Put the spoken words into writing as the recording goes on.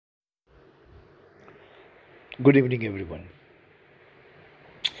Good evening, everyone.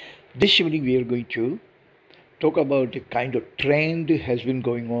 This evening, we are going to talk about a kind of trend has been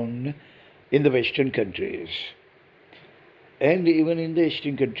going on in the Western countries and even in the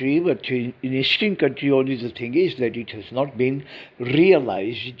Eastern country. But in Eastern country, only the thing is that it has not been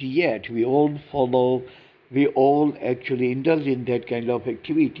realized yet. We all actually indulge in that kind of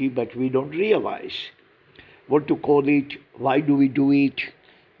activity, but we don't realize what to call it, why do we do it.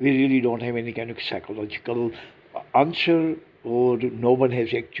 We really don't have any kind of psychological answer, or no one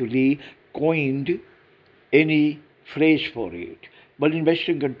has actually coined any phrase for it. But in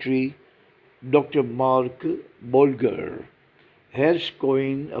Western country, Dr. Mark Boldger has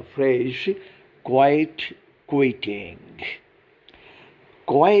coined a phrase, quiet quitting.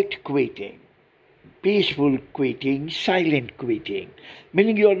 Quiet quitting, peaceful quitting, silent quitting,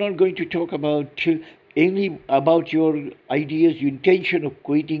 meaning you are not going to talk about your ideas, your intention of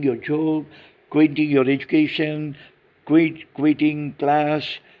quitting your job, quitting your education, quitting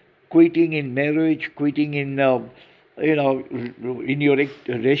class, quitting in marriage, quitting in in your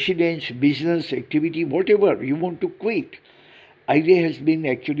residence, business, activity, whatever you want to quit. Idea has been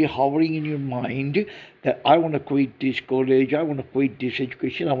actually hovering in your mind that I want to quit this college, I want to quit this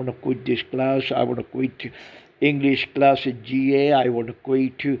education, I want to quit this class, I want to quit English class at GA, I want to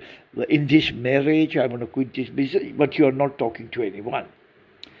quit in this marriage, I want to quit this business, but you are not talking to anyone.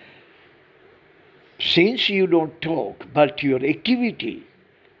 Since you don't talk, but your activity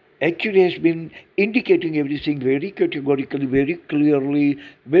actually has been indicating everything very categorically, very clearly,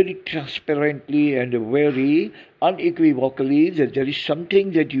 very transparently, and very unequivocally that there is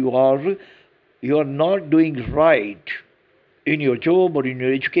something that you are not doing right in your job or in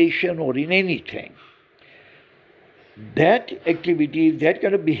your education or in anything. That activity, that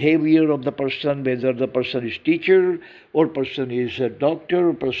kind of behavior of the person, whether the person is teacher or person is a doctor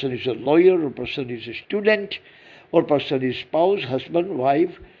or person is a lawyer or person is a student or person is spouse, husband,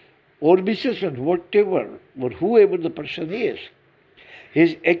 wife, or businessman, whatever, or whoever the person is,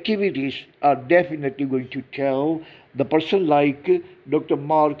 his activities are definitely going to tell the person like Dr.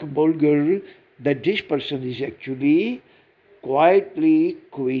 Mark Boldger that this person is actually quietly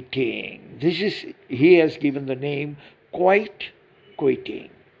quitting. He has given the name quiet quitting.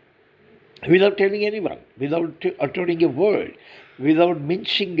 Without telling anyone, without uttering a word, without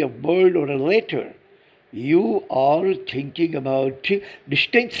mincing a word or a letter, you are thinking about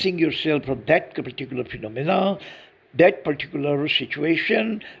distancing yourself from that particular phenomena, that particular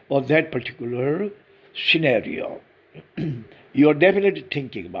situation, or that particular scenario. You are definitely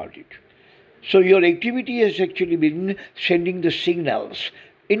thinking about it. So your activity has actually been sending the signals,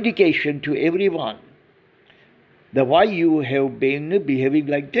 indication to everyone the why you have been behaving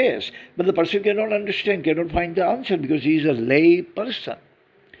like this. But the person cannot understand, cannot find the answer because he is a lay person.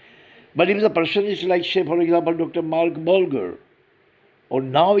 But if the person is like, say, for example, Dr. Mark Bolger, or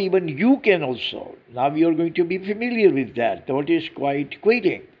now even you can also, now you are going to be familiar with that, what is quiet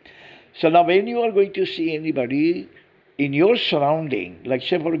quitting. So now when you are going to see anybody in your surrounding, like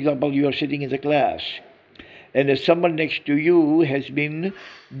say, for example, you are sitting in the class, and if someone next to you has been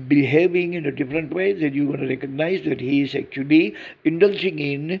behaving in a different way, then you're going to recognize that he is actually indulging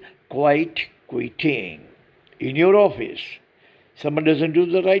in quiet quitting. In your office, someone doesn't do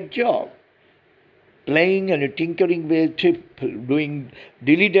the right job, playing and tinkering with, doing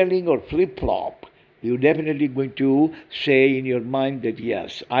dilly-dallying or flip-flop, you're definitely going to say in your mind that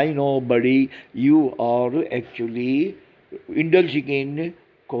yes, I know, buddy, you are actually indulging in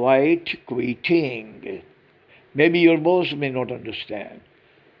quiet quitting. Maybe your boss may not understand.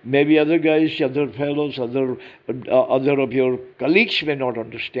 Maybe other guys, other fellows, other of your colleagues may not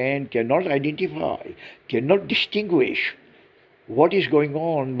understand, cannot identify, cannot distinguish what is going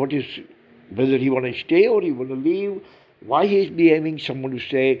on, whether he want to stay or he want to leave, why he is behaving. Someone will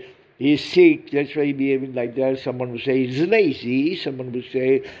say he is sick, that's why he is behaving like that. Someone will say he is lazy. Someone will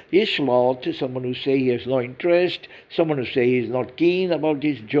say he is sloth. Someone will say he has no interest. Someone will say he is not keen about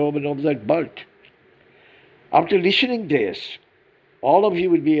his job and all that. But after listening this, all of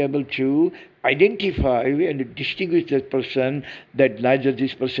you will be able to identify and distinguish that person, that neither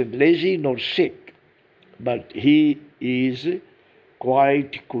this person lazy nor sick, but he is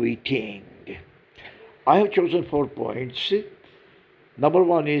quiet quitting. I have chosen 4 points. Number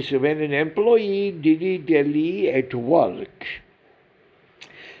one is when an employee dilly-dally at work.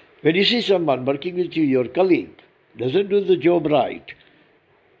 When you see someone working with you, your colleague, doesn't do the job right,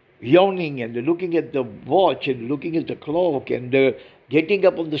 yawning and looking at the watch and looking at the clock and getting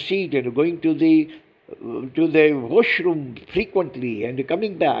up on the seat and going to the washroom frequently and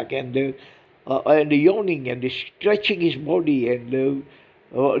coming back and yawning and stretching his body and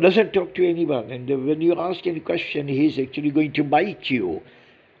doesn't talk to anyone, and when you ask any question, he's actually going to bite you.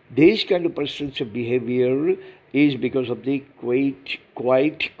 This kind of person's behavior is because of the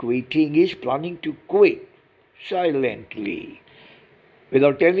quiet quitting. He's planning to quit silently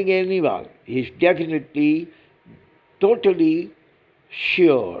without telling anyone. He's definitely, totally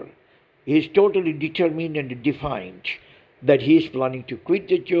sure, he's totally determined and defined that he is planning to quit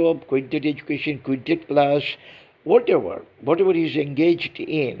the job, quit that education, quit that class, whatever he's engaged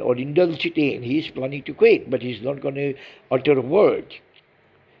in or indulged in, he's planning to quit, but he's not going to utter a word.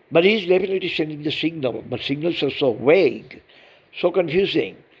 But he's definitely sending the signal, but signals are so vague, so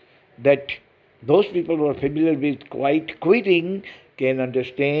confusing, that those people who are familiar with quiet quitting can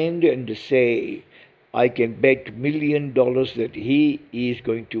understand and say, I can bet $1,000,000 that he is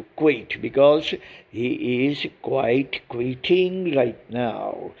going to quit because he is quite quitting right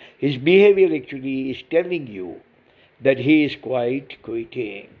now. His behavior actually is telling you that he is quite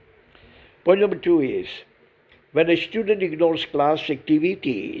quitting. Point number 2 is when a student ignores class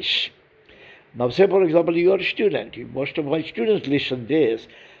activities. Now, say for example, you are a student. Most of my students listen this.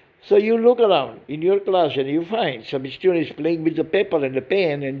 So you look around in your class and you find some students playing with the paper and the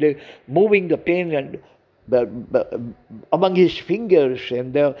pen and moving the pen and among his fingers,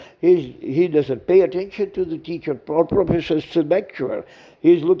 and he doesn't pay attention to the teacher or professor's lecture.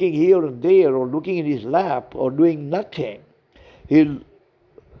 He's looking here and there or looking in his lap or doing nothing. He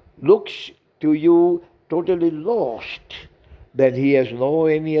looks to you totally lost. Then he has no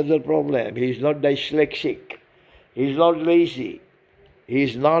any other problem. He's not dyslexic. He's not lazy.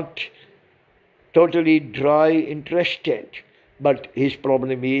 He's not totally dry interested. But his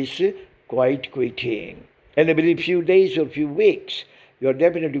problem is quite quitting. And within a few days or few weeks, you're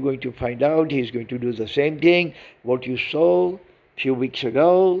definitely going to find out he's going to do the same thing what you saw few weeks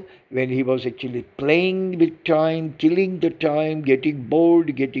ago when he was actually playing with time, killing the time, getting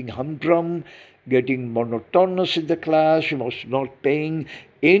bored, getting humdrum, getting monotonous in the class, was not paying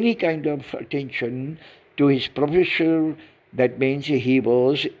any kind of attention to his professor. That means he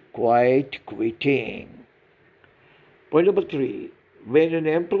was quite quitting. Point number 3, when an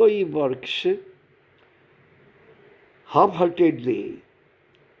employee works half-heartedly,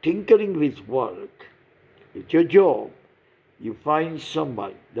 tinkering with work, with your job, you find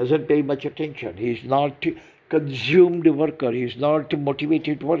someone doesn't pay much attention. He's not consumed worker. He's not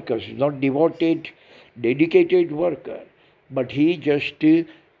motivated worker. He's not devoted, dedicated worker. But he just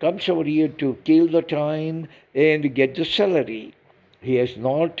comes over here to kill the time and get the salary. He has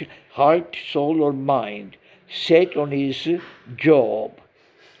not heart, soul, or mind set on his job.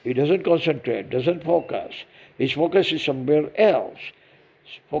 He doesn't concentrate, doesn't focus. His focus is somewhere else.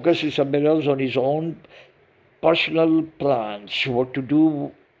 His focus is somewhere else on his own personal plans, what to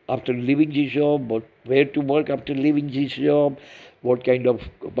do after leaving this job, where to work after leaving this job, what kind of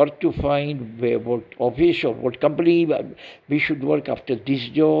work to find, what office or what company we should work after this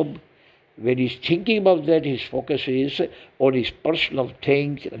job. When he's thinking about that, his focus is on his personal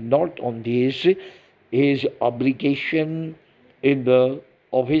things, not on his obligation in the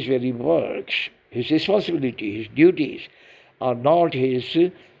office where he works. His responsibility, his duties are not his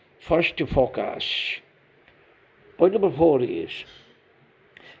first focus. Point number 4 is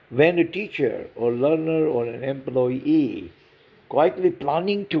when a teacher or learner or an employee quietly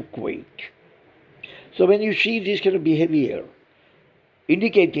planning to quit. So when you see this kind of behavior,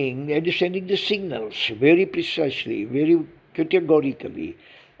 indicating and sending the signals very precisely, very categorically,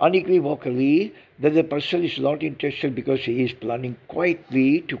 unequivocally, that the person is not interested because he is planning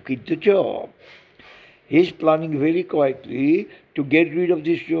quietly to quit the job. He is planning very quietly to get rid of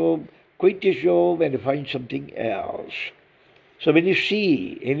this job, quit this job and find something else. So when you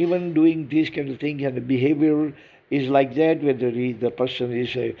see anyone doing this kind of thing and the behavior is like that, whether the person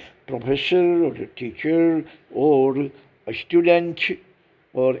is a professor or a teacher or a student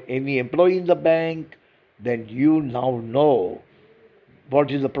or any employee in the bank, then you now know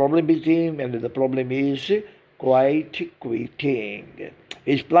what is the problem with him, and the problem is quite quitting.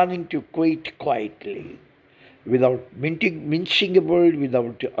 He's planning to quit quietly, without mincing a word,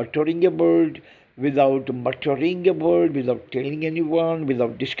 without uttering a word, without muttering a word, without telling anyone,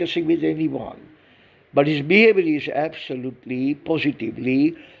 without discussing with anyone. But his behavior is absolutely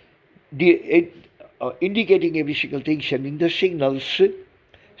positively indicating every single thing, sending the signals,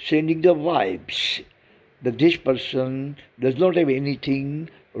 sending the vibes that this person does not have anything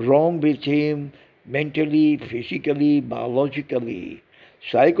wrong with him mentally, physically, biologically,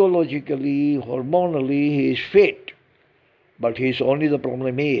 psychologically, hormonally. He is fit. But his only the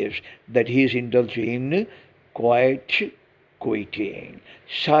problem is that he is indulged in quiet quitting,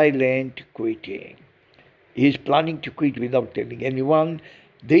 silent quitting. He is planning to quit without telling anyone.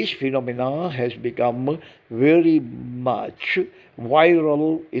 This phenomena has become very much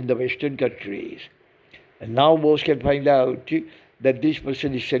viral in the Western countries. And now boss can find out that this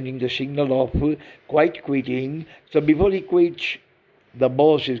person is sending the signal of quite quitting. So before he quits, the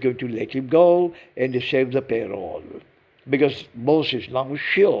boss is going to let him go and save the payroll. Because boss is now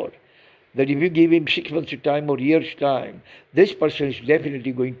sure that if you give him 6 months of time or years time, this person is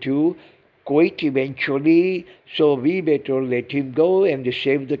definitely going to quit eventually. So we better let him go and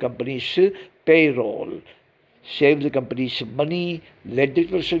save the company's payroll, save the company's money, let this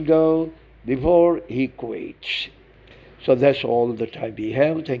person go before he quits. So that's all the time we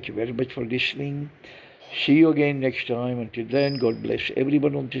have. Thank you very much for listening. See you again next time. Until then, God bless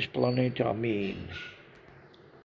everyone on this planet. Amen.